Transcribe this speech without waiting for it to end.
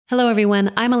Hello,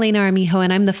 everyone. I'm Elena Armijo,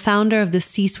 and I'm the founder of the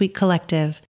C-Suite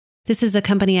Collective. This is a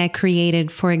company I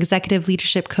created for executive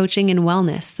leadership coaching and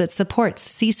wellness that supports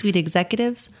C-suite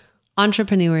executives,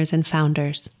 entrepreneurs, and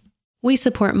founders. We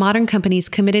support modern companies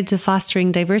committed to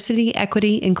fostering diversity,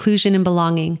 equity, inclusion, and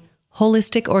belonging,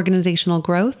 holistic organizational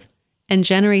growth, and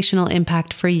generational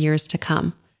impact for years to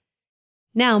come.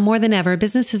 Now, more than ever,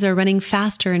 businesses are running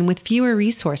faster and with fewer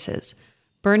resources.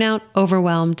 Burnout,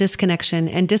 overwhelm, disconnection,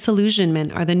 and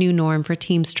disillusionment are the new norm for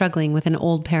teams struggling with an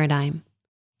old paradigm.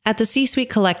 At the C-Suite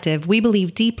Collective, we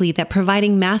believe deeply that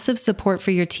providing massive support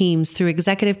for your teams through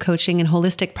executive coaching and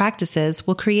holistic practices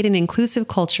will create an inclusive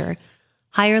culture,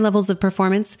 higher levels of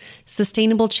performance,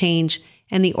 sustainable change,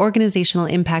 and the organizational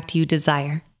impact you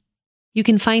desire. You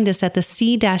can find us at the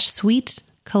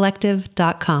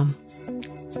c-suitecollective.com.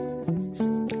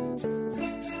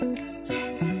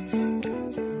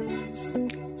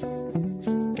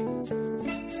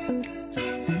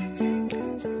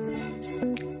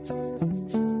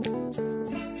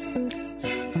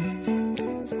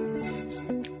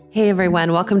 Hey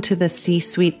everyone, welcome to the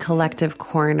C-Suite Collective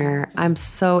Corner. I'm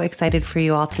so excited for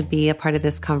you all to be a part of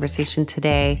this conversation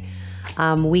today.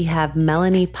 We have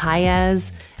Melanie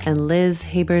Paez and Liz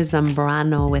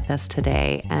Haber-Zambrano with us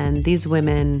today, and these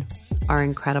women are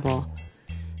incredible.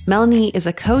 Melanie is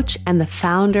a coach and the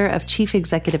founder of Chief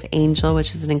Executive Angel,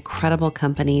 which is an incredible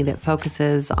company that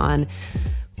focuses on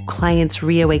clients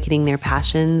reawakening their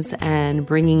passions and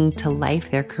bringing to life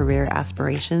their career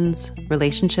aspirations,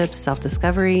 relationships,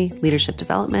 self-discovery, leadership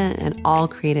development, and all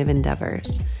creative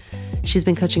endeavors. She's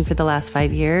been coaching for the last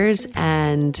 5 years,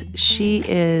 and she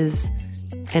is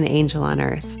an angel on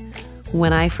earth.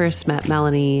 When I first met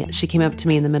Melanie, she came up to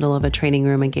me in the middle of a training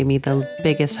room and gave me the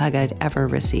biggest hug I'd ever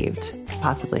received,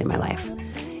 possibly in my life.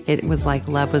 It was like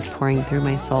love was pouring through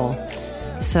my soul.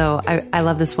 So I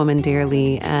love this woman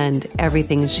dearly, and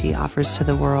everything she offers to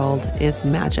the world is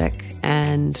magic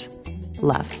and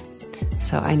love.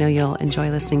 So I know you'll enjoy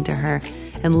listening to her.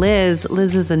 And Liz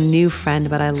is a new friend,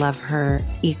 but I love her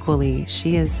equally.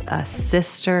 She is a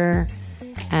sister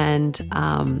and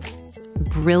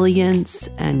brilliance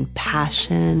and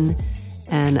passion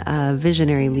and a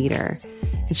visionary leader.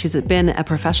 And she's been a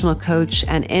professional coach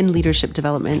and in leadership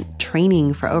development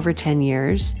training for over 10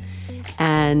 years.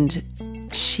 And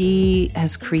she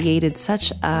has created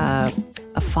such a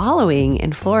following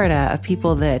in Florida of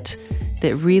people that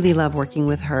really love working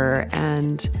with her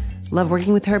and love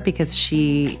working with her because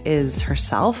she is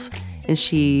herself and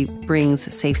she brings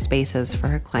safe spaces for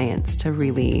her clients to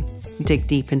really dig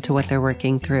deep into what they're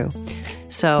working through.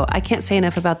 So I can't say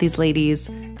enough about these ladies.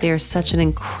 They are such an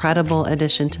incredible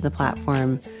addition to the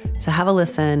platform. So have a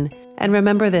listen. And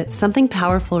remember that something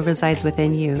powerful resides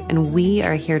within you, and we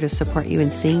are here to support you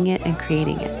in seeing it and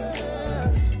creating it.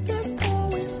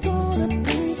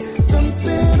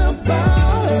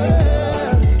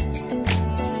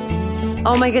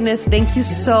 Oh my goodness, thank you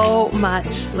so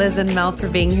much, Liz and Mel, for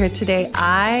being here today.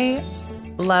 I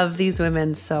love these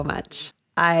women so much.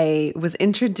 I was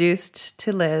introduced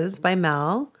to Liz by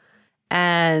Mel,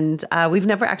 and we've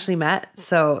never actually met,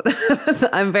 so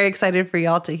I'm very excited for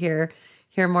y'all to hear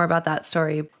more about that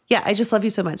story. Yeah, I just love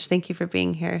you so much. Thank you for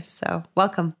being here. So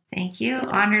welcome. Thank you.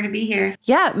 Honored to be here.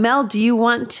 Yeah. Mel, do you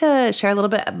want to share a little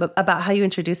bit about how you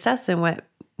introduced us and what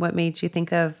made you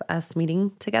think of us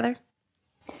meeting together?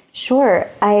 Sure.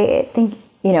 I think,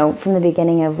 from the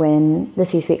beginning of when the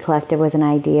C-Suite Collective was an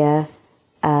idea,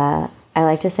 I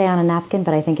like to say on a napkin,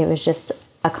 but I think it was just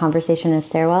a conversation in a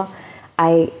stairwell.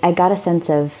 I got a sense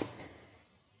of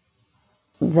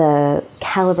the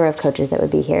caliber of coaches that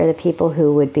would be here, the people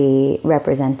who would be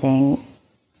representing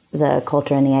the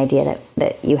culture and the idea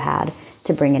that you had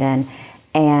to bring it in.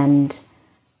 And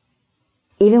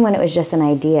even when it was just an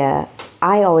idea,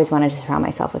 I always wanted to surround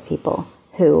myself with people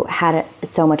who had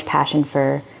so much passion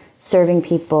for serving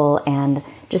people and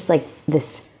just like this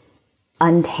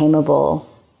untamable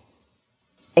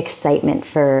excitement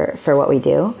for what we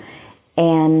do.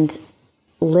 And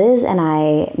Liz and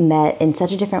I met in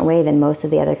such a different way than most of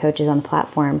the other coaches on the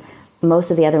platform. Most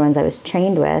of the other ones I was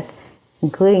trained with,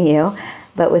 including you.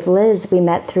 But with Liz, we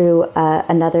met through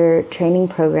another training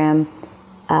program,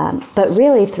 but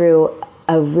really through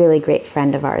a really great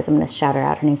friend of ours. I'm going to shout her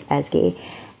out. Her name's Ezgi.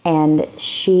 And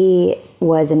she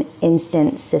was an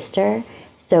instant sister.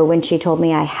 So when she told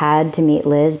me I had to meet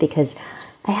Liz because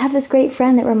I have this great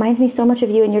friend that reminds me so much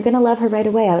of you and you're going to love her right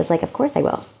away, I was like, of course I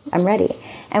will. I'm ready.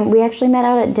 And we actually met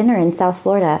out at dinner in South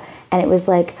Florida, and it was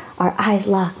like our eyes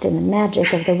locked and the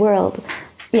magic of the world,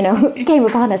 came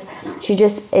upon us. She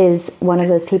just is one of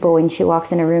those people, when she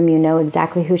walks in a room, you know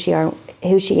exactly who she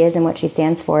is and what she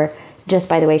stands for just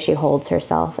by the way she holds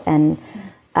herself. And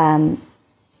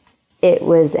it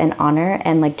was an honor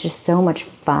and like just so much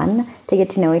fun to get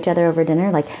to know each other over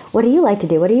dinner. Like, what do you like to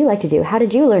do? What do you like to do? How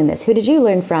did you learn this? Who did you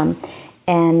learn from?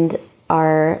 And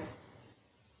our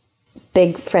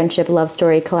big friendship, love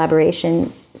story,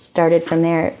 collaboration started from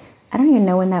there. I don't even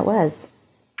know when that was.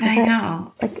 I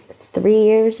know. Like 3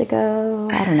 years ago?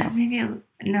 I don't know.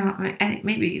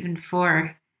 Maybe even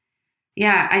 4.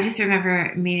 Yeah, I just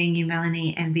remember meeting you,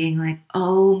 Melanie, and being like,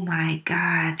 oh my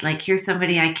God, like here's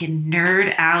somebody I can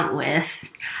nerd out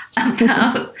with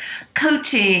about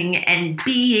coaching and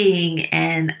being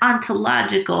and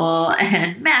ontological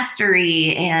and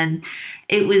mastery. And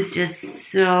it was just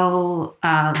so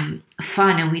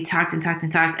fun. And we talked and talked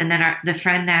and talked. And then the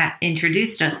friend that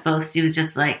introduced us both, she was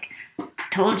just like,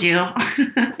 told you,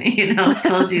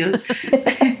 told you.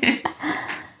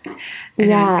 And it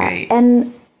was great.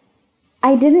 And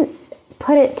I didn't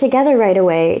put it together right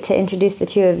away to introduce the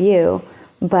two of you,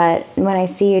 but when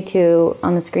I see you two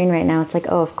on the screen right now, it's like,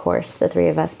 oh, of course, the three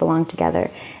of us belong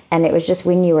together. And it was just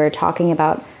when you were talking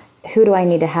about who do I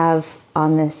need to have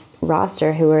on this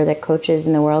roster, who are the coaches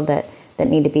in the world that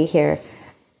need to be here,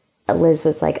 Liz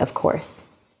was like, of course.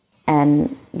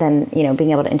 And then,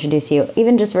 being able to introduce you,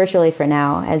 even just virtually for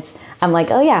now, as I'm like,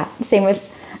 oh yeah, same with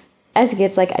Ezgi,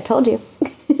 it's like, I told you.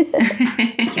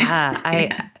 Yeah,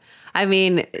 I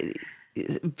mean,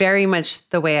 very much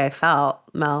the way I felt,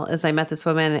 Mel, is I met this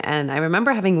woman, and I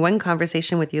remember having one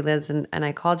conversation with you, Liz, and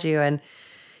I called you, and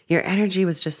your energy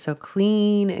was just so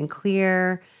clean and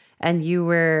clear, and you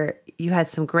had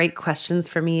some great questions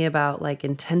for me about like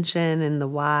intention and the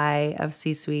why of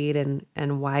C-Suite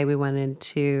and why we wanted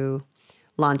to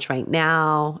launch right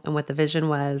now and what the vision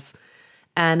was.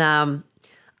 And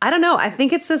I don't know. I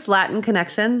think it's this Latin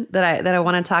connection that I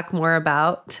want to talk more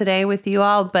about today with you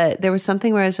all. But there was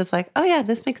something where I was just like, oh yeah,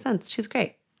 this makes sense. She's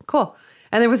great. Cool.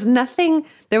 And there was nothing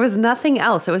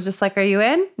else. It was just like, are you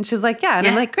in? And she's like, yeah. And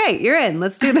I'm like, great, you're in.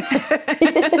 Let's do this.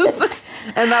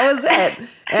 And that was it.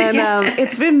 And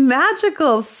it's been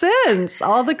magical since,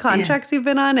 all the contracts you've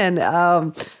been on,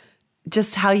 and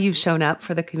just how you've shown up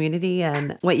for the community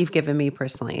and what you've given me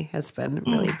personally has been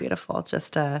really beautiful.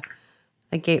 Just a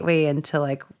gateway into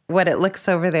like what it looks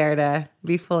over there to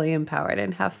be fully empowered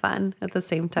and have fun at the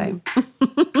same time.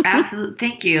 Absolutely.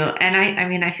 Thank you. And I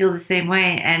mean, I feel the same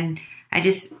way. And I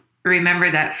just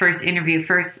remember that first interview.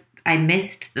 I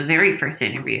missed the very first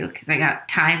interview because I got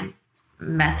time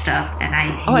messed up, and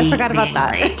I forgot about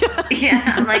that. Like,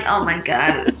 yeah, I'm like, oh my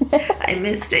God, I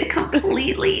missed it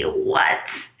completely.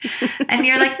 What? And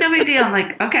you're like, no big deal. I'm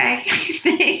like, okay,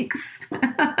 thanks.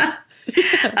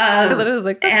 I literally was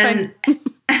like, that's fine.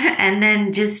 And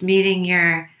then just seeing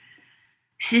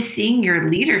your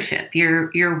leadership,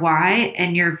 your why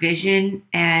and your vision,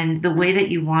 and the way that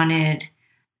you wanted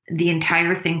the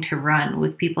entire thing to run,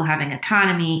 with people having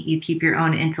autonomy. You keep your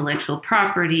own intellectual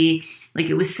property. Like,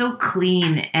 it was so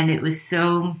clean and it was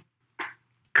so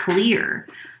clear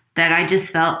that I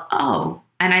just felt,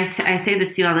 and I say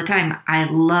this to you all the time, I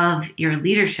love your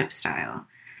leadership style.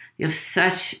 You have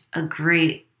such a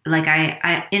great, like,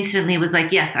 I instantly was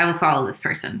like, yes, I will follow this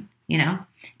person, and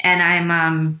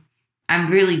I'm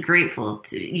really grateful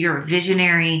to, you're a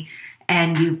visionary,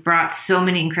 and you've brought so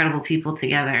many incredible people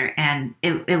together, and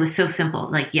it was so simple.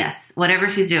 Like, yes, whatever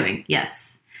she's doing.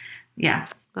 Yes. Yeah.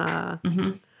 Well,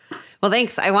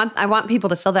 thanks. I want people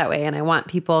to feel that way. And I want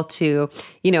people to,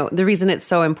 the reason it's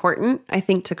so important, I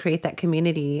think, to create that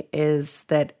community is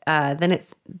that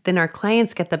then our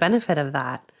clients get the benefit of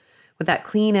that, with that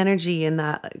clean energy and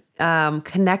that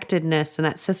connectedness and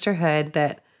that sisterhood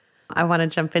that I want to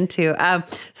jump into.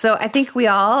 So I think we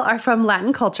all are from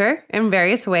Latin culture in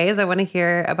various ways. I want to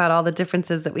hear about all the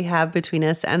differences that we have between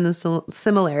us and the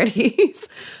similarities.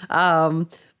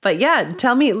 But yeah,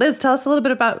 Liz, tell us a little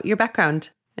bit about your background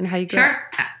and how you grew up.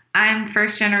 Sure. I'm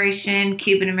first generation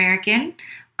Cuban American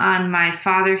on my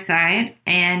father's side,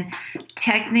 and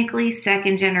technically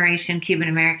second generation Cuban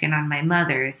American on my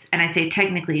mother's. And I say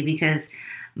technically because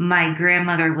my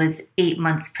grandmother was 8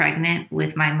 months pregnant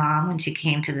with my mom when she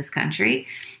came to this country.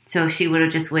 So if she would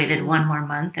have just waited one more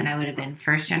month, then I would have been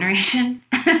first generation.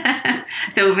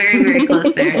 So very, very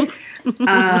close there.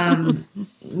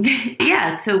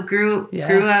 So grew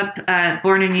up,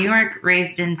 born in New York,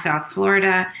 raised in South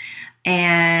Florida,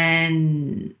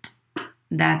 and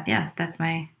that's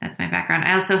my background.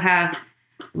 I also have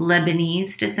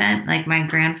Lebanese descent. Like, my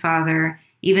grandfather,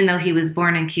 even though he was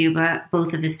born in Cuba,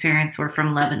 both of his parents were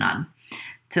from Lebanon.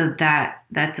 So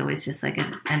that's always just like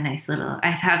a nice little,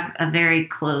 I have a very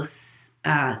close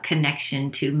connection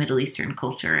to Middle Eastern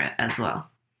culture as well.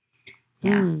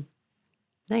 Yeah.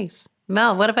 Nice.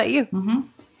 Mel, what about you? Mm-hmm.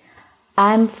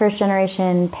 I'm first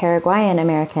generation Paraguayan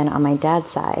American on my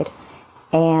dad's side,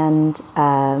 and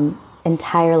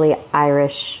entirely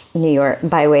Irish New York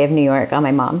by way of New York on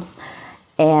my mom's.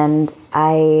 And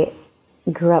I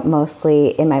grew up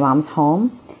mostly in my mom's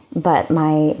home, but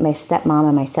my stepmom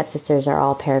and my stepsisters are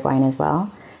all Paraguayan as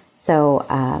well. So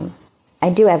I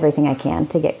do everything I can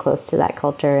to get close to that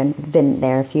culture, and been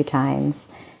there a few times,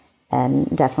 and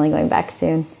definitely going back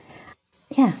soon.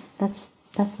 Yeah,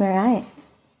 that's where I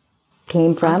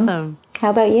came from. Awesome. How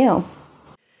about you?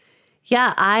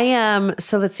 Yeah, I am.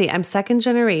 So let's see. I'm second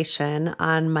generation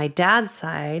on my dad's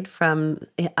side. From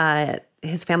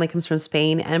his family comes from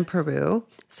Spain and Peru,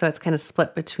 so it's kind of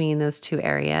split between those two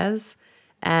areas.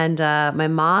 And my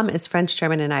mom is French,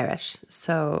 German, and Irish,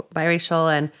 so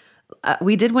biracial. And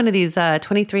we did one of these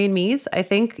 23andMe's, I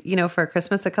think, for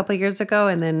Christmas a couple of years ago,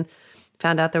 and then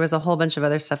found out there was a whole bunch of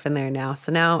other stuff in there now.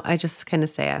 So now I just kind of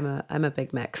say I'm a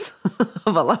big mix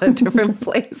of a lot of different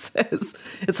places.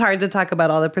 It's hard to talk about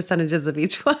all the percentages of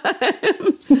each one.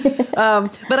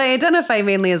 But I identify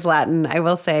mainly as Latin. I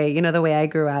will say, the way I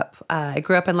grew up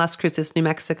in Las Cruces, New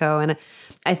Mexico. And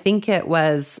I think it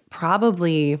was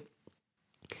I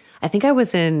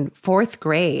was in 4th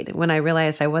grade when I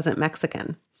realized I wasn't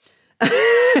Mexican.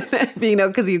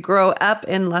 Because you grow up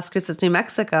in Las Cruces, New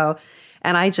Mexico.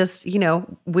 And I just,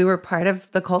 we were part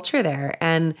of the culture there.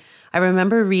 And I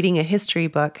remember reading a history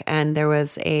book, and there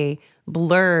was a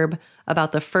blurb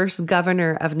about the first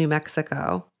governor of New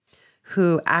Mexico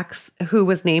who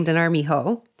was named an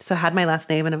Armijo. So had my last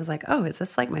name, and I was like, oh, is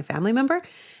this like my family member?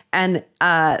 And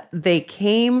they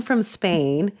came from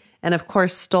Spain and, of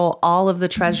course, stole all of the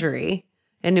treasury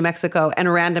in New Mexico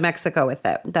and ran to Mexico with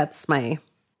it. That's my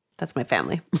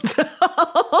family.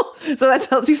 So that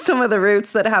tells you some of the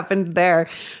roots that happened there.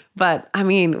 But I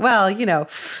mean, well,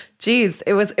 geez,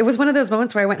 it was one of those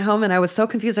moments where I went home and I was so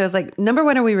confused. I was like, number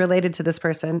 1, are we related to this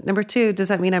person? Number 2, does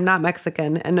that mean I'm not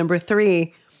Mexican? And number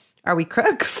 3, are we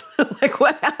crooks? Like,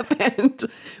 what happened?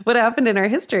 What happened in our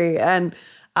history? And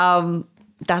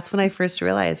that's when I first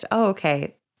realized, oh,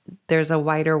 okay, there's a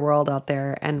wider world out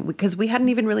there. And because we hadn't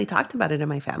even really talked about it in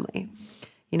my family,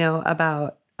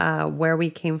 about where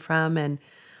we came from. And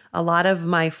a lot of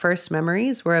my first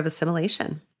memories were of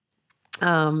assimilation.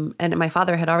 And my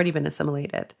father had already been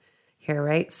assimilated here,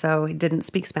 right? So he didn't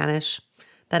speak Spanish.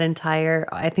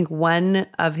 I think one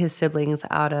of his siblings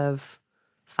out of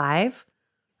 5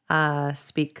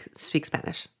 speak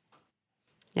Spanish.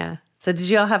 Yeah. So did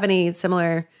you all have any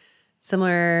similar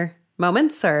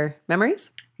moments or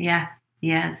memories? Yeah.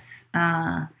 Yes.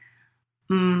 My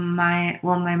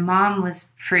mom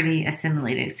was pretty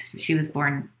assimilated. She was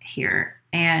born here.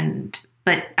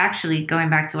 But actually,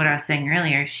 going back to what I was saying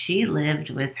earlier, she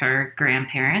lived with her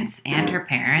grandparents and her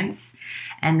parents.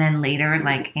 And then later,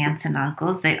 like aunts and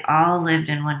uncles, they all lived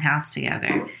in one house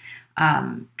together,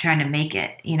 trying to make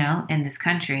it, in this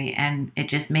country. And it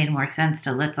just made more sense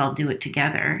to let's all do it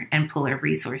together and pull our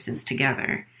resources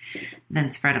together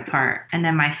than spread apart. And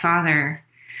then my father,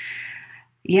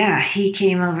 he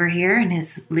came over here, and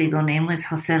his legal name was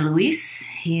Jose Luis.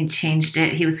 He changed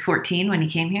it. He was 14 when he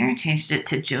came here, changed it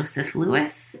to Joseph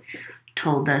Louis,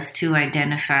 told us to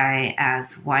identify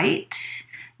as white,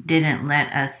 didn't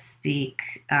let us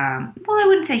speak. I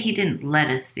wouldn't say he didn't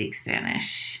let us speak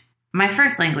Spanish. My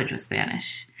first language was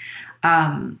Spanish.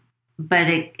 But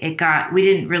we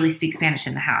didn't really speak Spanish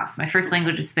in the house. My first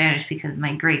language was Spanish because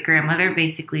my great grandmother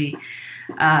basically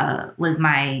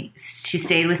she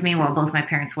stayed with me while both my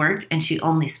parents worked, and she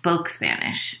only spoke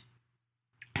Spanish.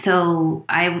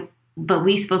 But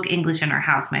we spoke English in our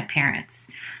house, my parents.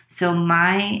 So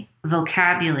my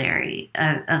vocabulary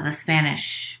of a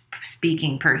Spanish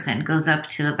speaking person goes up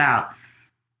to about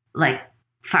like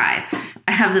 5.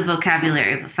 I have the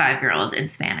vocabulary of a 5-year-old in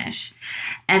Spanish.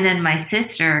 And then my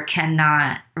sister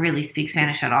cannot really speak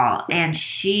Spanish at all. And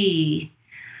she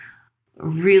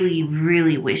really,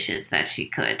 really wishes that she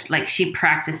could. Like, she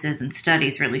practices and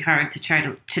studies really hard to try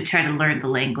to learn the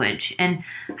language. And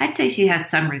I'd say she has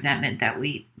some resentment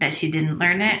that she didn't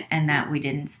learn it and that we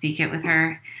didn't speak it with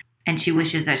her. And she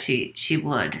wishes that she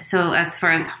would. So as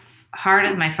far as hard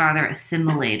as my father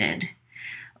assimilated,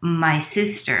 my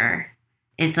sister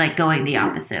is like going the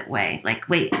opposite way. Like,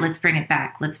 wait, let's bring it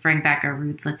back. Let's bring back our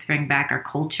roots. Let's bring back our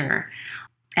culture.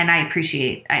 And I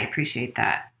appreciate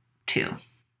that too.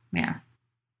 Yeah.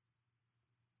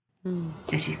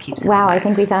 That she keeps it Wow, alive. I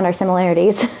think we found our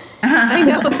similarities. I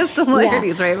know the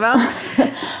similarities, right, Val?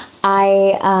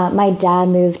 My dad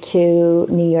moved to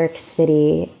New York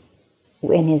City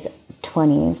in his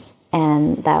 20s,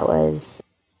 and that was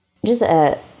just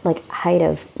a height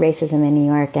of racism in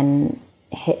New York, and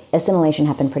assimilation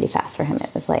happened pretty fast for him.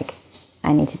 It was like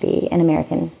I need to be an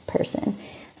American person.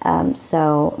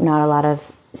 So not a lot of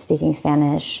speaking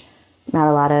Spanish, not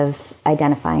a lot of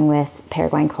identifying with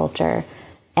Paraguayan culture.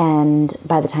 And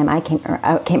by the time I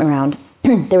came around,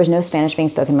 there was no Spanish being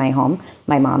spoken in my home.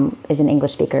 My mom is an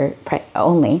English speaker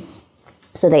only,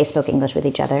 so they spoke English with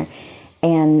each other.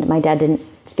 And my dad didn't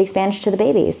speak Spanish to the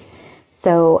babies.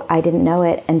 So I didn't know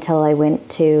it until I went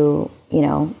to,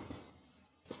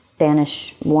 Spanish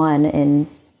 1 in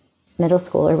middle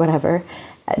school or whatever,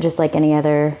 just like any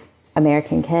other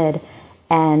American kid.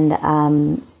 And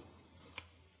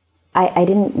I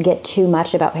didn't get too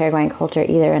much about Paraguayan culture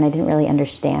either, and I didn't really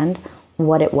understand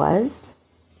what it was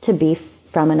to be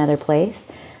from another place.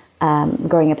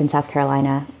 Growing up in South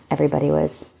Carolina, everybody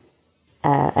was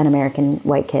an American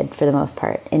white kid for the most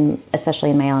part,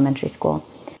 especially in my elementary school.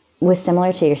 Was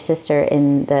similar to your sister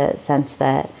in the sense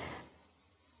that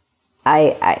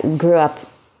I grew up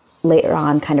later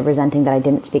on kind of resenting that I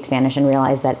didn't speak Spanish and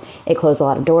realized that it closed a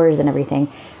lot of doors and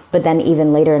everything. But then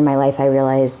even later in my life, I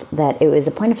realized that it was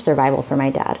a point of survival for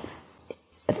my dad.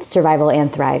 Survival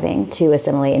and thriving, to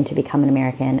assimilate and to become an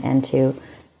American and to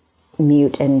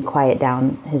mute and quiet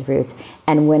down his roots.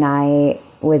 And when I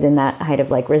was in that height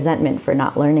of resentment for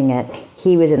not learning it,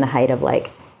 he was in the height of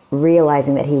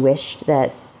realizing that he wished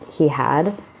that he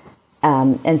had.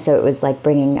 And so it was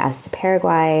bringing us to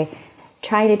Paraguay,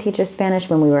 trying to teach us Spanish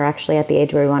when we were actually at the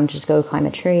age where we wanted to just go climb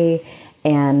a tree.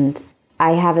 And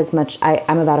I have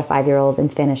I'm about a 5-year-old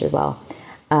in Spanish as well.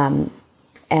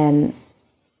 And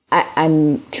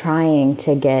I'm trying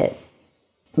to get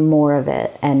more of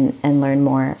it and learn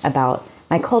more about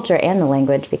my culture and the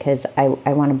language, because I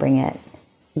want to bring it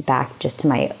back just to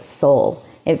my soul.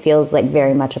 It feels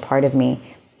very much a part of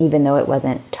me, even though it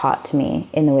wasn't taught to me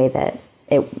in the way that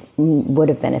it would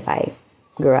have been if I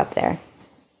grew up there.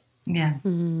 Yeah.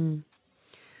 Mm-hmm.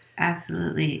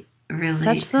 Absolutely. Really.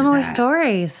 Such similar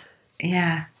stories.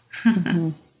 Yeah. Mm-hmm.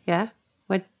 Yeah.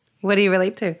 What do you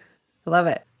relate to? I love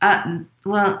it.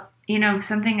 Well,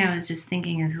 something I was just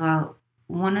thinking as well,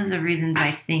 one of the reasons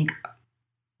I think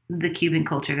the Cuban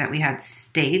culture that we had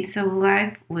stayed so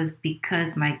alive was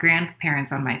because my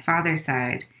grandparents on my father's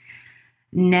side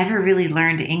never really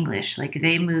learned English.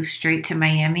 They moved straight to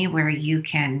Miami, where you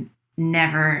can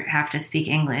never have to speak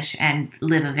English and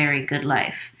live a very good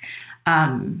life.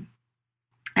 And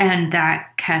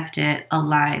that kept it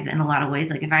alive in a lot of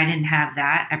ways. If I didn't have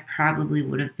that, I probably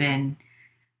would have been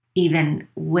even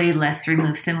way less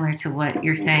removed, similar to what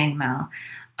you're saying, Mel,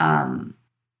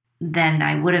 than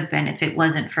I would have been if it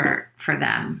wasn't for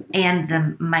them. And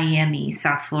the Miami,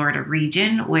 South Florida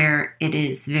region, where it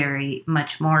is very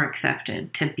much more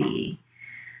accepted to be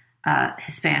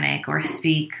Hispanic or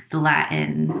speak the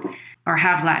Latin or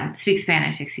speak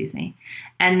Spanish, excuse me.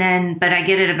 And then, but I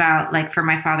get it about, for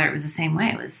my father, it was the same way.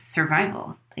 It was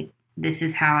survival. This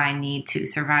is how I need to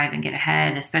survive and get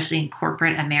ahead, especially in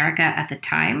corporate America at the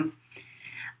time.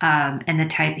 And the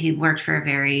type, he worked for a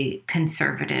very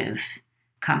conservative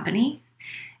company.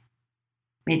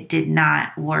 It did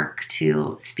not work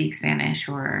to speak Spanish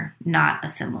or not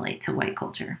assimilate to white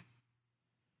culture.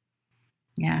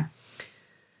 Yeah.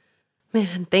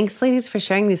 Man, thanks, ladies, for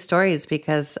sharing these stories,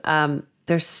 because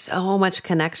there's so much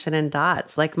connection and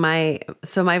dots. My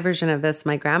version of this,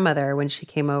 my grandmother, when she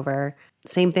came over,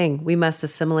 same thing. We must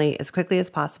assimilate as quickly as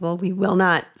possible. We will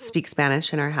not speak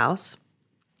Spanish in our house.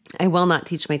 I will not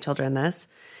teach my children this.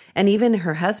 And even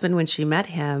her husband, when she met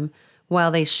him, while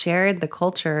they shared the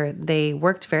culture, they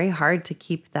worked very hard to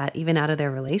keep that even out of their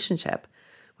relationship,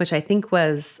 which I think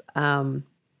was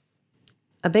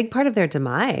a big part of their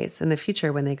demise in the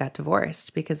future when they got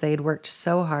divorced, because they had worked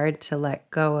so hard to let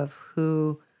go of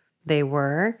who they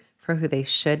were for who they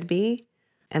should be.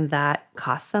 And that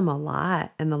cost them a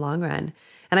lot in the long run.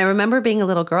 And I remember being a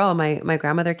little girl, my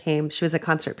grandmother came, she was a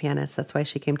concert pianist. That's why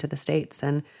she came to the States.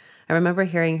 And I remember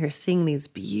hearing her sing these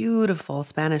beautiful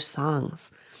Spanish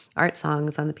songs, art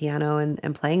songs on the piano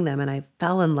and playing them. And I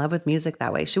fell in love with music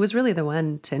that way. She was really the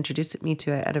one to introduce me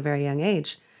to it at a very young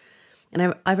age.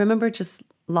 And I remember just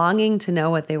longing to know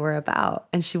what they were about.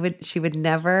 And she would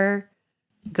never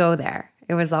go there.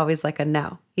 It was always a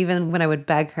no. Even when I would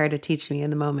beg her to teach me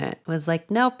in the moment, it was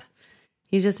nope,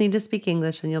 you just need to speak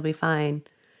English and you'll be fine.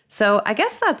 So I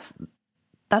guess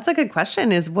that's a good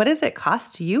question, is what does it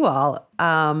cost you all?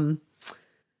 I'm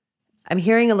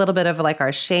hearing a little bit of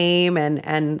our shame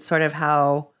and sort of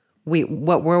how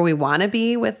where we want to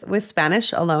be with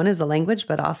Spanish alone as a language,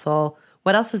 but also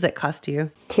what else does it cost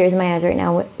you? Tears in my eyes right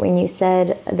now when you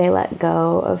said they let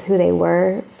go of who they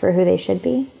were for who they should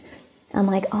be. I'm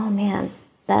like, oh man,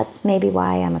 that's maybe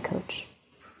why I'm a coach.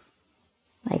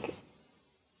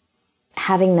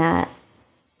 Having that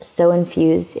so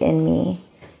infused in me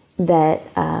that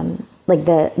like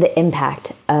the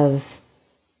impact of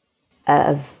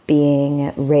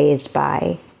being raised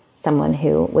by someone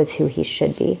who was who he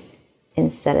should be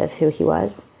instead of who he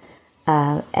was,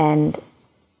 and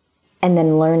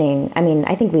then learning. I mean,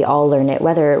 I think we all learn it,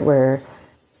 whether we're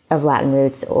of Latin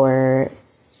roots or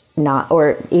not,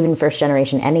 or even first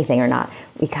generation anything or not.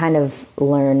 We kind of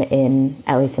learn in,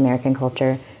 at least American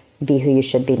culture, be who you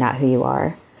should be, not who you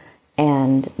are.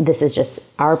 And this is just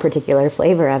our particular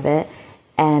flavor of it.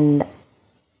 And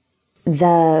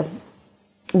the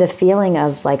feeling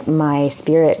of like my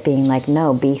spirit being like,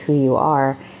 no, be who you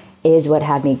are, is what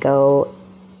had me go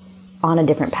on a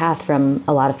different path from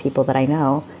a lot of people that I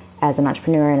know as an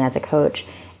entrepreneur and as a coach.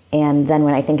 And then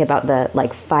when I think about the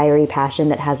like fiery passion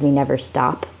that has me never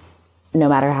stop, no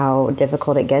matter how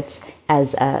difficult it gets as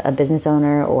a business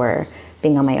owner or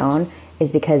being on my own, is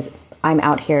because I'm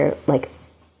out here like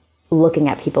looking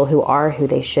at people who are who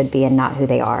they should be and not who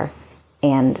they are,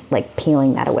 and like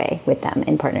peeling that away with them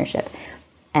in partnership.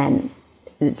 And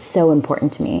it's so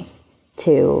important to me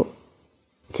to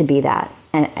be that.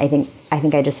 And I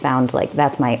think I just found like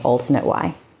that's my ultimate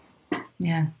why.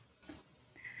 Yeah.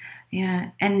 Yeah.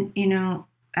 And, you know,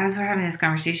 as we're having this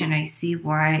conversation, I see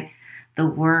why the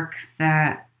work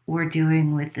that we're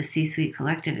doing with the C-Suite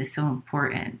Collective is so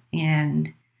important.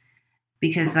 And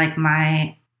because like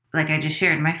I just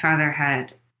shared, my father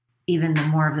had even the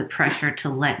more of the pressure to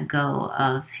let go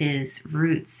of his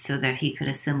roots so that he could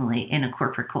assimilate in a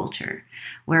corporate culture,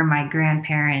 where my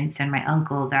grandparents and my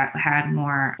uncle that had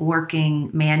more working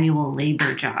manual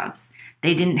labor jobs,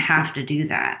 they didn't have to do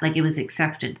that. Like it was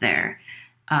accepted there.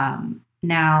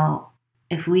 Now,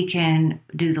 if we can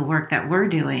do the work that we're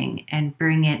doing and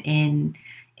bring it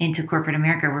into corporate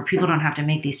America, where people don't have to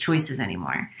make these choices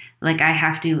anymore. Like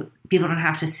people don't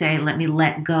have to say, let me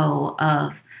let go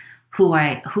of who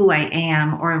I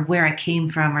am or where I came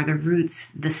from or the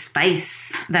roots, the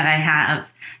spice that I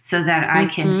have so that I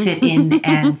can fit in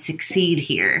and succeed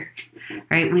here,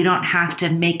 right? We don't have to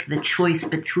make the choice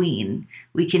between.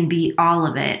 We can be all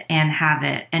of it and have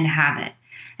it and have it.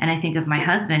 And I think of my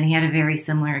husband, he had a very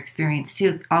similar experience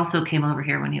too, also came over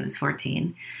here when he was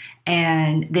 14.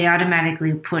 And they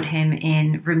automatically put him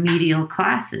in remedial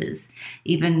classes,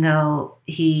 even though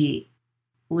he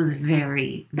was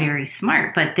very, very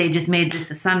smart. But they just made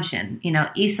this assumption, you know,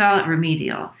 ESOL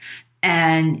remedial.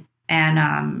 And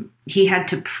he had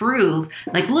to prove,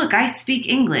 like, look, I speak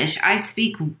English. I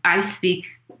speak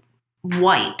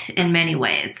white in many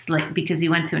ways, like because he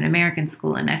went to an American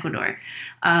school in Ecuador.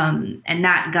 And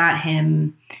that got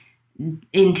him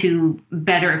into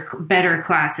better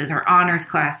classes or honors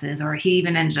classes, or he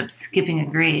even ended up skipping a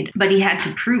grade, but he had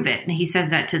to prove it. And he says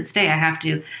that to this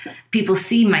day, people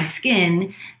see my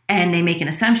skin and they make an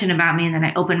assumption about me. And then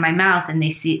I open my mouth and they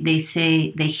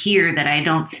hear that I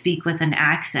don't speak with an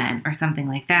accent or something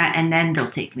like that. And then they'll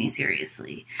take me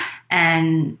seriously.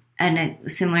 And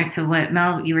similar to what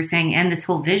Mel, you were saying, and this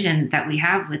whole vision that we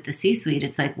have with the C-Suite,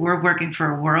 it's like we're working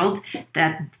for a world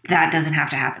that doesn't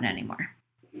have to happen anymore.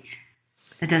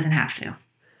 It doesn't have to.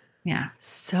 Yeah.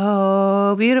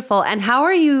 So beautiful. And how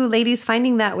are you ladies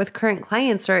finding that with current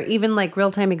clients, or even like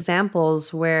real-time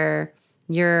examples where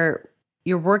you're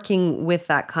working with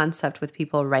that concept with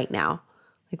people right now?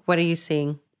 Like, what are you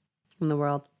seeing in the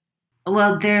world?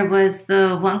 Well, there was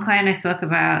the one client I spoke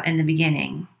about in the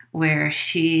beginning, where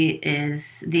she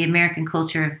is the American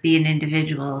culture of be an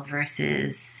individual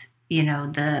versus, you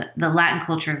know, the Latin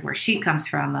culture where she comes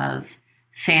from of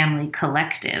family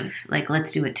collective, like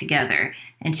let's do it together.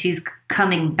 And she's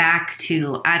coming back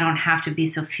to, I don't have to be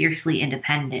so fiercely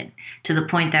independent, to the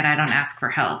point that I don't ask for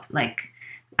help. Like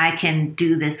I can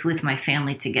do this with my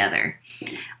family together,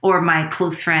 or my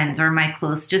close friends, or my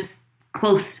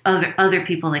close other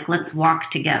people. Like let's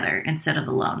walk together instead of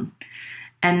alone.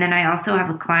 And then I also have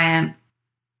a client,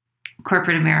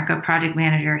 corporate America project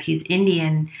manager. He's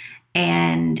Indian,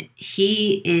 and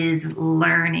he is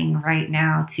learning right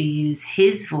now to use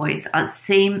his voice,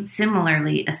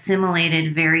 similarly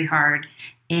assimilated very hard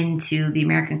into the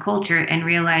American culture, and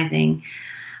realizing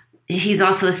he's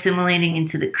also assimilating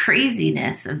into the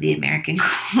craziness of the American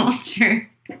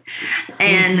culture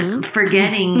and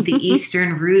forgetting the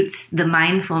Eastern roots, the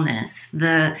mindfulness,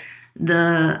 the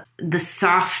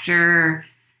softer,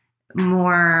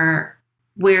 more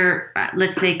where,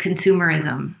 let's say,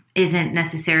 consumerism isn't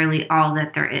necessarily all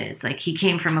that there is. Like he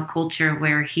came from a culture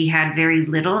where he had very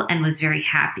little and was very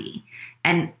happy,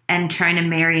 and trying to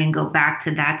marry and go back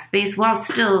to that space while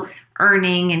still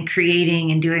earning and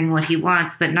creating and doing what he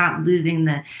wants, but not losing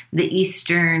the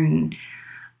Eastern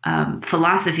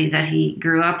philosophies that he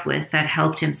grew up with that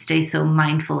helped him stay so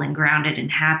mindful and grounded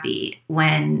and happy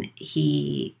when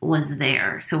he was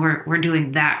there. So we're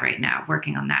doing that right now,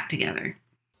 working on that together.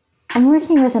 I'm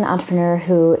working with an entrepreneur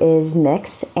who is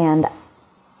mixed, and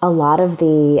a lot of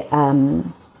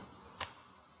the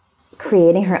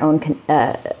creating her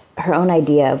own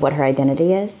idea of what her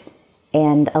identity is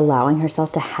and allowing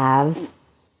herself to have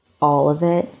all of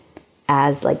it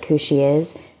as like who she is,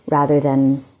 rather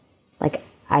than like,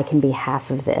 I can be half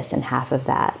of this and half of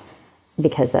that,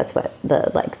 because that's what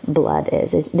the like blood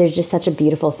is. There's just such a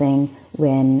beautiful thing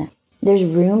when there's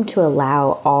room to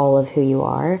allow all of who you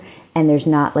are, and there's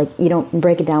not like, you don't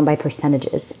break it down by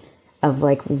percentages of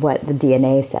like what the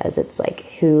DNA says. It's like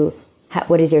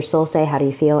what does your soul say? How do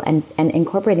you feel? And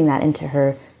incorporating that into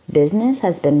her business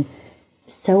has been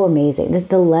so amazing.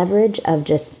 The leverage of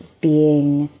just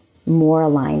being more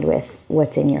aligned with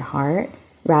what's in your heart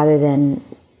rather than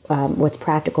what's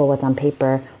practical, what's on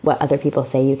paper, what other people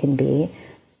say you can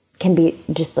be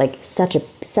just like such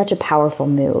a powerful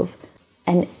move.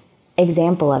 An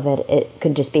example of it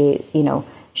could just be,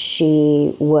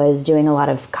 she was doing a lot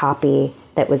of copy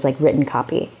that was like written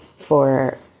copy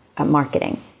for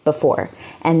marketing before.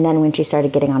 And then when she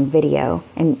started getting on video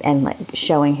and like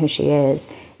showing who she is,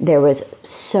 there was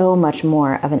so much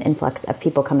more of an influx of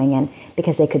people coming in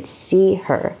because they could see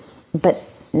her, but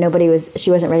she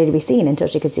wasn't ready to be seen until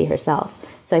she could see herself.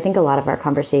 So I think a lot of our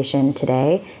conversation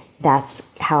today, that's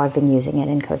how I've been using it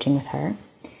in coaching with her.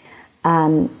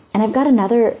 And I've got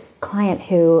another client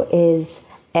who is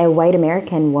a white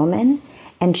American woman,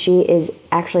 and she is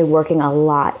actually working a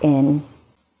lot in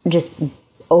just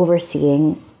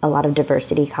overseeing a lot of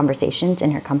diversity conversations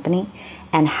in her company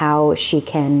and how she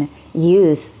can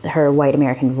use her white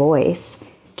American voice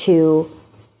to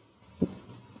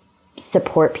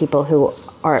support people who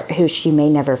she may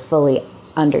never fully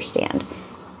understand.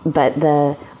 But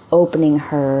the opening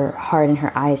her heart and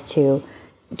her eyes to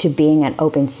being an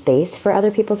open space for other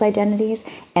people's identities,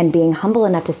 and being humble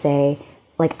enough to say,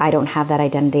 like, I don't have that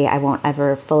identity, I won't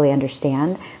ever fully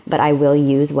understand, but I will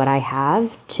use what I have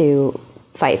to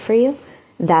fight for you.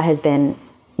 That has been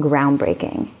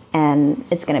groundbreaking, and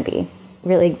it's going to be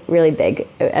really, really big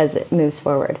as it moves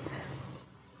forward.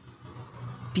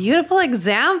 Beautiful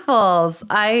examples.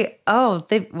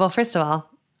 Well, first of all,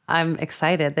 I'm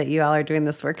excited that you all are doing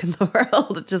this work in the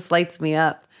world. It just lights me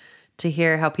up to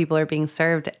hear how people are being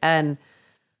served. And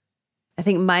I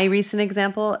think my recent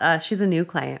example, she's a new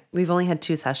client. We've only had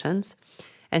 2 sessions,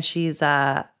 and she's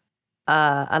a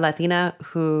Latina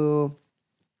who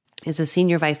is a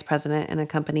senior vice president in a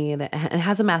company that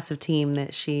has a massive team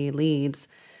that she leads.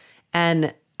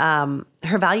 And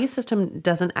her value system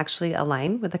doesn't actually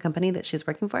align with the company that she's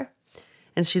working for.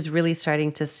 And she's really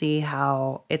starting to see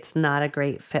how it's not a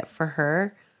great fit for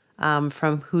her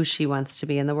from who she wants to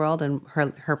be in the world and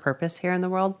her purpose here in the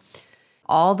world.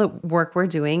 All the work we're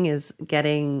doing is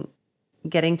getting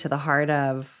to the heart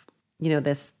of,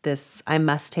 this I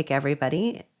must take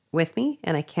everybody with me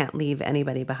and I can't leave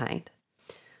anybody behind.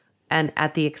 And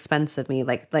at the expense of me,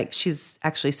 like she's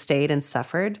actually stayed and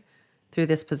suffered through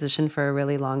this position for a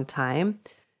really long time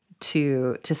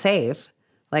to save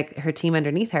like her team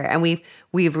underneath her. And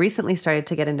we've recently started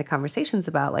to get into conversations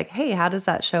about like, hey, how does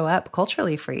that show up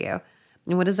culturally for you?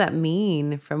 And what does that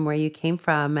mean from where you came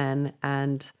from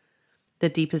and the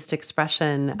deepest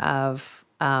expression of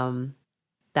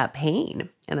that pain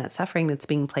and that suffering that's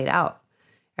being played out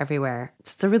everywhere.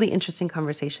 So it's a really interesting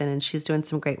conversation, and she's doing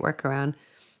some great work around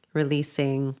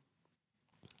releasing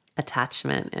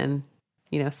attachment and,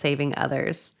 saving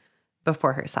others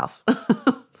before herself.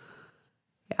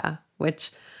 Yeah,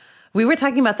 which we were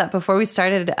talking about that before we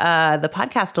started the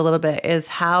podcast a little bit, is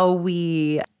how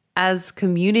we as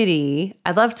community,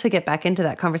 I'd love to get back into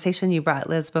that conversation you brought,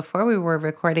 Liz, before we were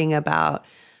recording about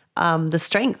the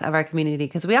strength of our community.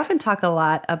 Because we often talk a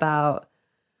lot about,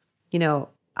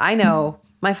 I know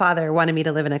my father wanted me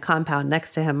to live in a compound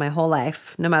next to him my whole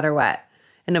life, no matter what.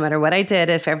 And no matter what I did,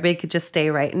 if everybody could just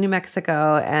stay right in New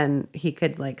Mexico and he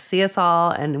could like see us all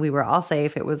and we were all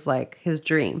safe, it was like his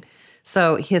dream.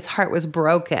 So his heart was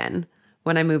broken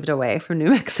when I moved away from New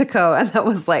Mexico. And that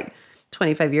was like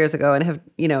 25 years ago, and have,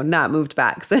 not moved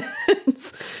back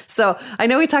since. So I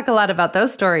know we talk a lot about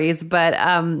those stories, but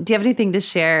do you have anything to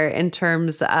share in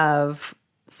terms of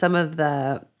some of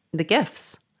the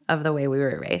gifts of the way we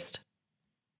were raised?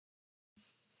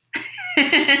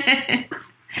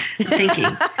 Thinking.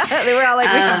 They were all like,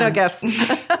 we have no gifts.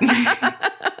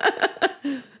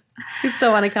 We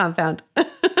still want a compound.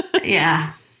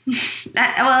 Yeah.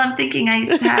 I'm thinking I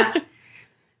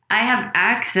have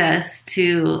access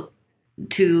to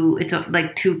it's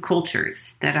like two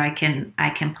cultures that I can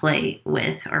play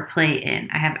with or play in.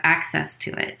 I have access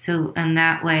to it. So in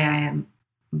that way I am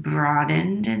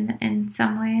broadened in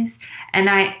some ways. And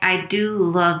I do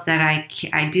love that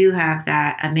I do have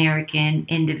that American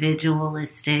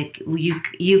individualistic,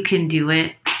 you can do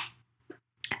it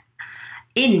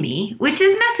in me, which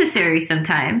is necessary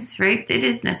sometimes, right? It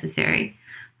is necessary,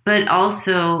 but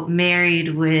also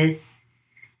married with,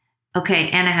 okay,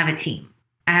 and I have a team.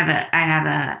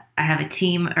 I have a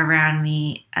team around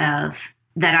me of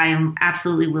that I am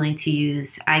absolutely willing to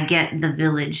use. I get the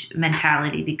village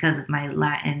mentality because of my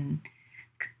Latin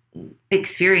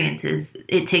experiences.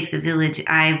 It takes a village.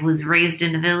 I was raised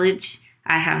in a village.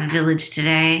 I have a village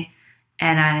today,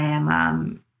 and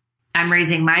I'm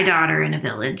raising my daughter in a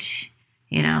village,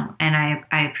 and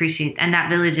I appreciate, and that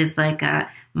village is like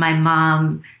my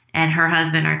mom and her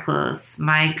husband are close.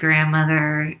 My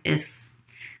grandmother is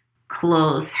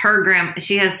close.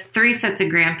 She has 3 sets of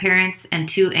grandparents and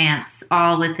 2 aunts,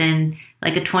 all within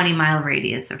like a 20-mile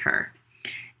radius of her.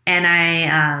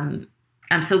 And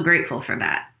I'm so grateful for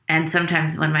that. And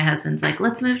sometimes when my husband's like,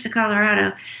 let's move to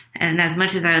Colorado, and as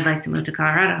much as I would like to move to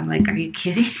Colorado, I'm like, are you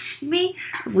kidding me?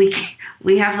 We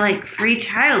have like free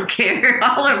childcare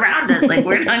all around us. Like,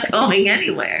 we're not going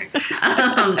anywhere.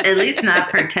 At least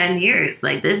not for 10 years.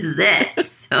 Like, this is it.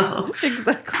 So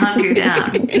exactly. Hunker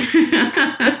down.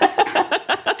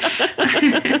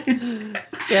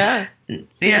 Yeah.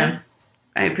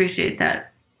 I appreciate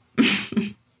that.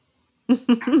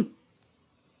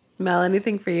 Mel,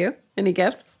 anything for you? Any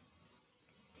gifts?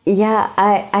 Yeah,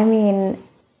 I mean,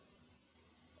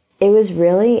 it was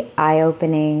really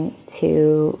eye-opening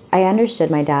I understood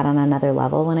my dad on another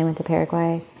level when I went to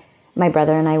Paraguay. My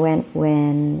brother and I went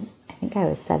when I think I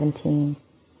was 17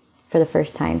 for the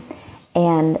first time.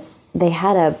 And they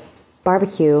had a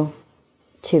barbecue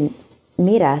to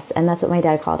meet us, and that's what my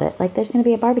dad called it. Like, there's going to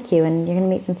be a barbecue, and you're going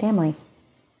to meet some family.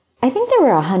 I think there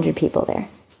were 100 people there.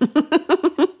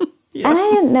 Yeah. And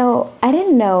I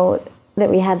didn't know that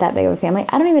we had that big of a family.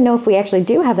 I don't even know if we actually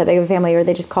do have that big of a family, or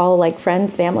they just call like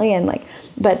friends family, and like,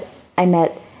 but I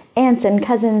met aunts and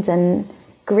cousins and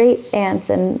great aunts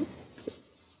and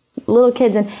little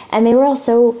kids, and they were all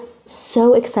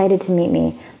so excited to meet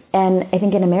me. And I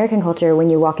think in American culture, when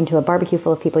you walk into a barbecue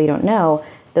full of people you don't know,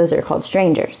 those are called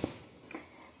strangers.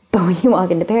 But when you walk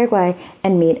into Paraguay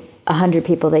and meet 100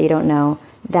 people that you don't know,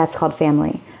 that's called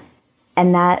family.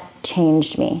 And that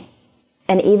changed me.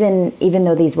 And even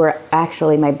though these were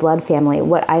actually my blood family,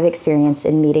 what I've experienced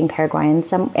in meeting Paraguayans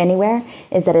anywhere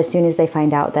is that as soon as they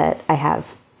find out that I have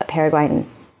a Paraguayan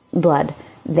blood,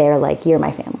 they're like, you're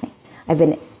my family.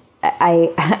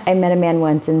 I met a man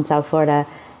once in South Florida,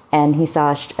 and he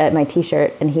saw my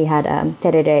T-shirt, and he had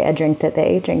tereré, a drink that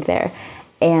they drink there.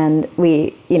 And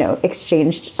we,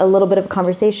 exchanged a little bit of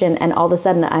conversation, and all of a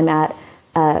sudden I'm at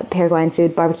Paraguayan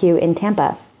food barbecue in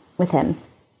Tampa with him.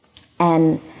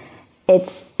 And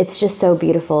it's just so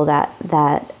beautiful that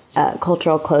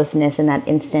cultural closeness and that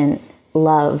instant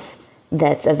love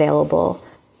that's available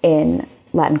in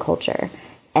Latin culture.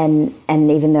 And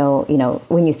even though,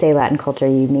 when you say Latin culture,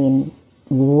 you mean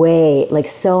like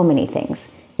so many things,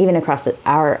 even across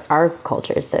our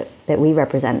cultures that we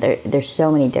represent, there's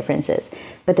so many differences.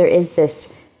 But there is this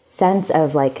sense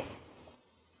of like,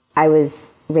 I was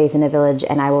raised in a village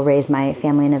and I will raise my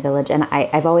family in a village. And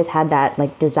I've always had that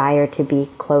like desire to be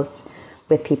close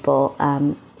with people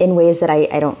in ways that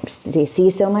I don't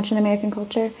see so much in American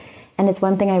culture. And it's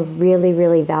one thing I really,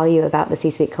 really value about the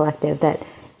C-Suite Collective, that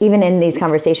even in these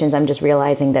conversations, I'm just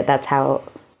realizing that that's how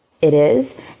it is.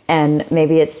 And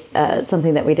maybe it's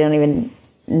something that we don't even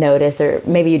notice, or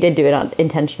maybe you did do it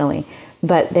intentionally.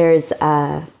 But there's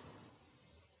a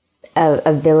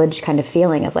village kind of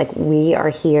feeling of like, we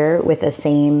are here with the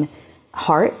same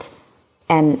heart.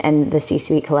 And the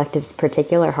C-Suite Collective's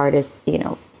particular heart is,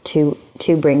 to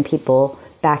bring people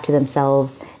back to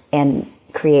themselves and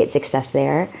create success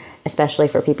there, especially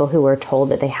for people who were told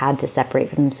that they had to separate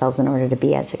from themselves in order to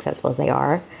be as successful as they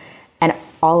are. And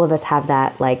all of us have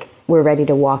that, like, we're ready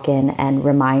to walk in and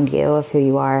remind you of who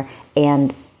you are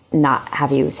and not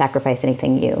have you sacrifice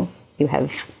anything you have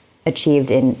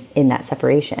achieved in that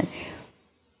separation.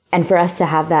 And for us to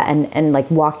have that and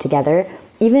like walk together,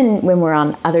 even when we're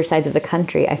on other sides of the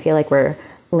country, I feel like we're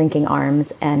linking arms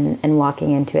and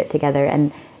walking into it together.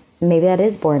 And maybe that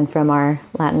is born from our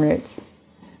Latin roots.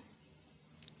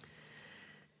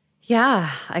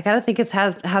 Yeah, I got to think it's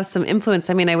have some influence.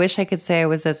 I mean, I wish I could say I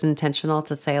was as intentional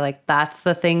to say like, that's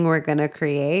the thing we're going to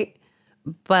create.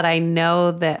 But I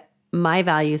know that my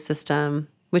value system,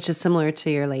 which is similar to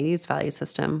your lady's value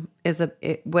system,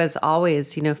 it was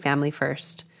always, family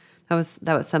first.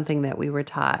 That was something that we were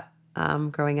taught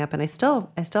growing up, and I still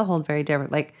hold very dear,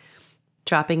 like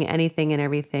dropping anything and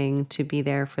everything to be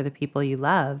there for the people you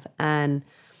love. And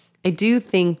I do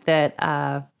think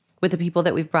that with the people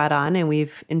that we've brought on and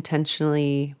we've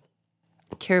intentionally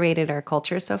curated our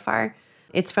culture so far,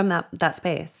 it's from that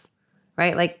space,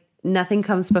 right? Like nothing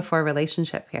comes before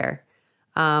relationship here,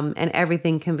 and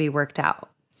everything can be worked out,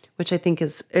 which I think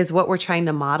is what we're trying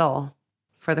to model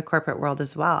for the corporate world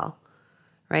as well,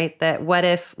 right? That what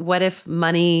if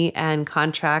money and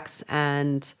contracts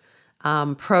and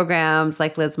programs,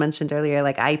 like Liz mentioned earlier,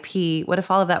 like IP, what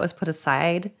if all of that was put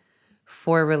aside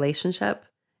for relationship?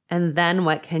 And then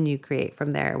what can you create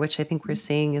from there? Which I think we're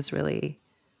seeing is really,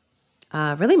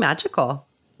 really magical.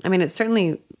 I mean, it's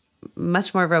certainly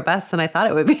much more robust than I thought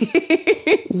it would be.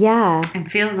 Yeah. It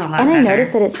feels a lot better. And I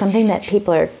noticed that it's something that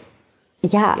people are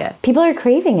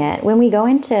craving it. When we go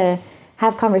in to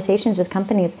have conversations with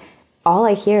companies, all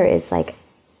I hear is like,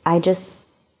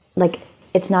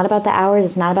 it's not about the hours,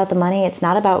 it's not about the money, it's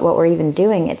not about what we're even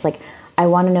doing. It's like, I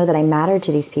want to know that I matter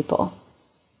to these people,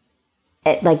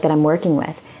 that I'm working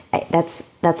with.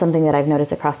 That's something that I've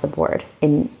noticed across the board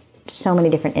in so many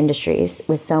different industries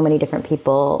with so many different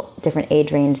people, different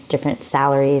age range, different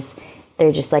salaries.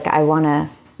 They're just like, I want to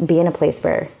be in a place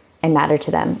where I matter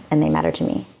to them and they matter to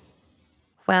me.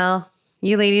 Well,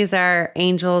 you ladies are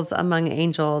angels among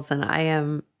angels, and I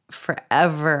am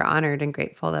forever honored and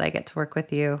grateful that I get to work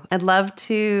with you. I'd love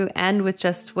to end with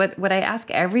just what I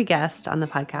ask every guest on the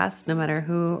podcast, no matter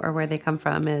who or where they come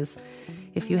from, is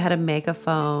if you had a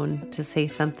megaphone to say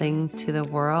something to the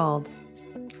world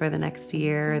for the next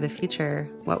year or the future,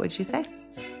 what would you say?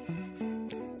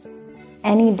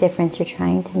 Any difference you're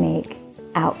trying to make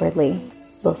outwardly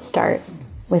will start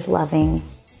with loving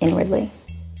inwardly.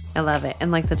 I love it.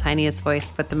 And like the tiniest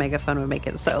voice, but the megaphone would make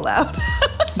it so loud.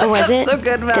 Oh, was it? So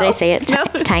good, Mel. Did I say it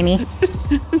tiny? No,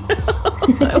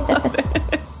 I love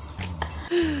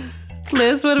it.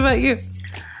 Liz, what about you?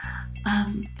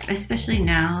 Especially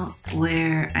now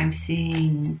where I'm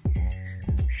seeing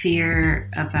fear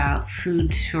about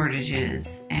food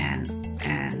shortages and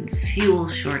fuel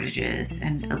shortages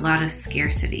and a lot of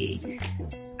scarcity,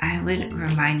 I would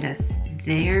remind us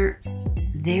there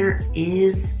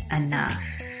is enough.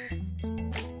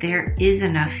 There is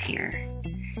enough here.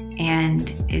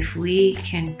 And if we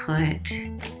can put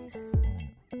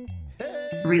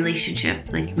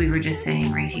relationship, like we were just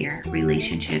saying right here,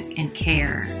 relationship and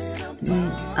care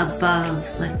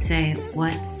above, let's say,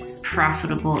 what's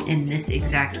profitable in this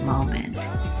exact moment,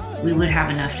 we would have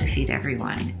enough to feed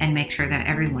everyone and make sure that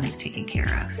everyone is taken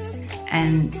care of.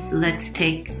 And let's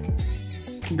take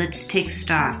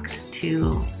stock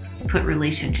to put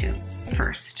relationship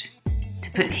first,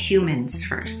 to put humans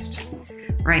first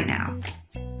right now.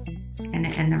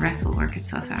 And the rest will work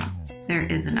itself out. There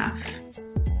is enough.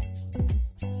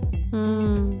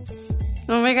 Oh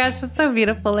my gosh, that's so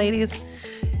beautiful, ladies.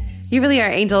 You really are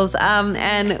angels.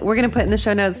 And we're going to put in the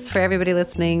show notes for everybody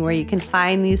listening where you can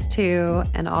find these two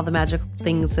and all the magical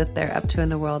things that they're up to in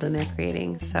the world and they're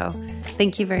creating. So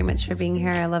thank you very much for being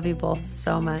here. I love you both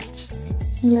so much.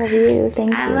 Love you.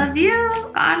 Thank you. I love you.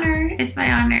 Honor. It's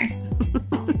my honor.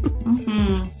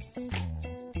 Mm-hmm.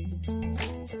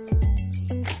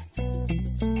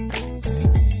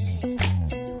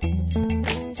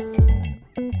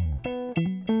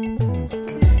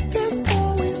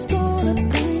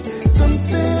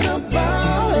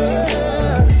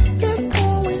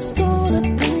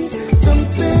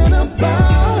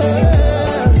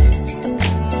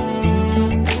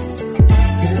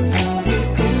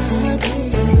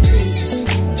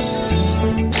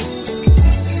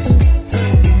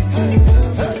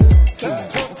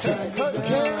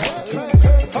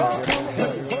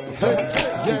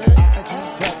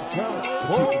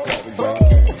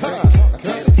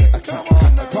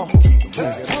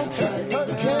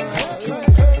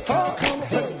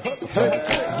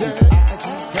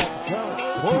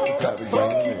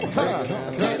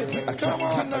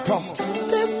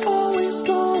 There's always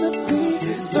gonna be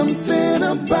something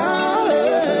about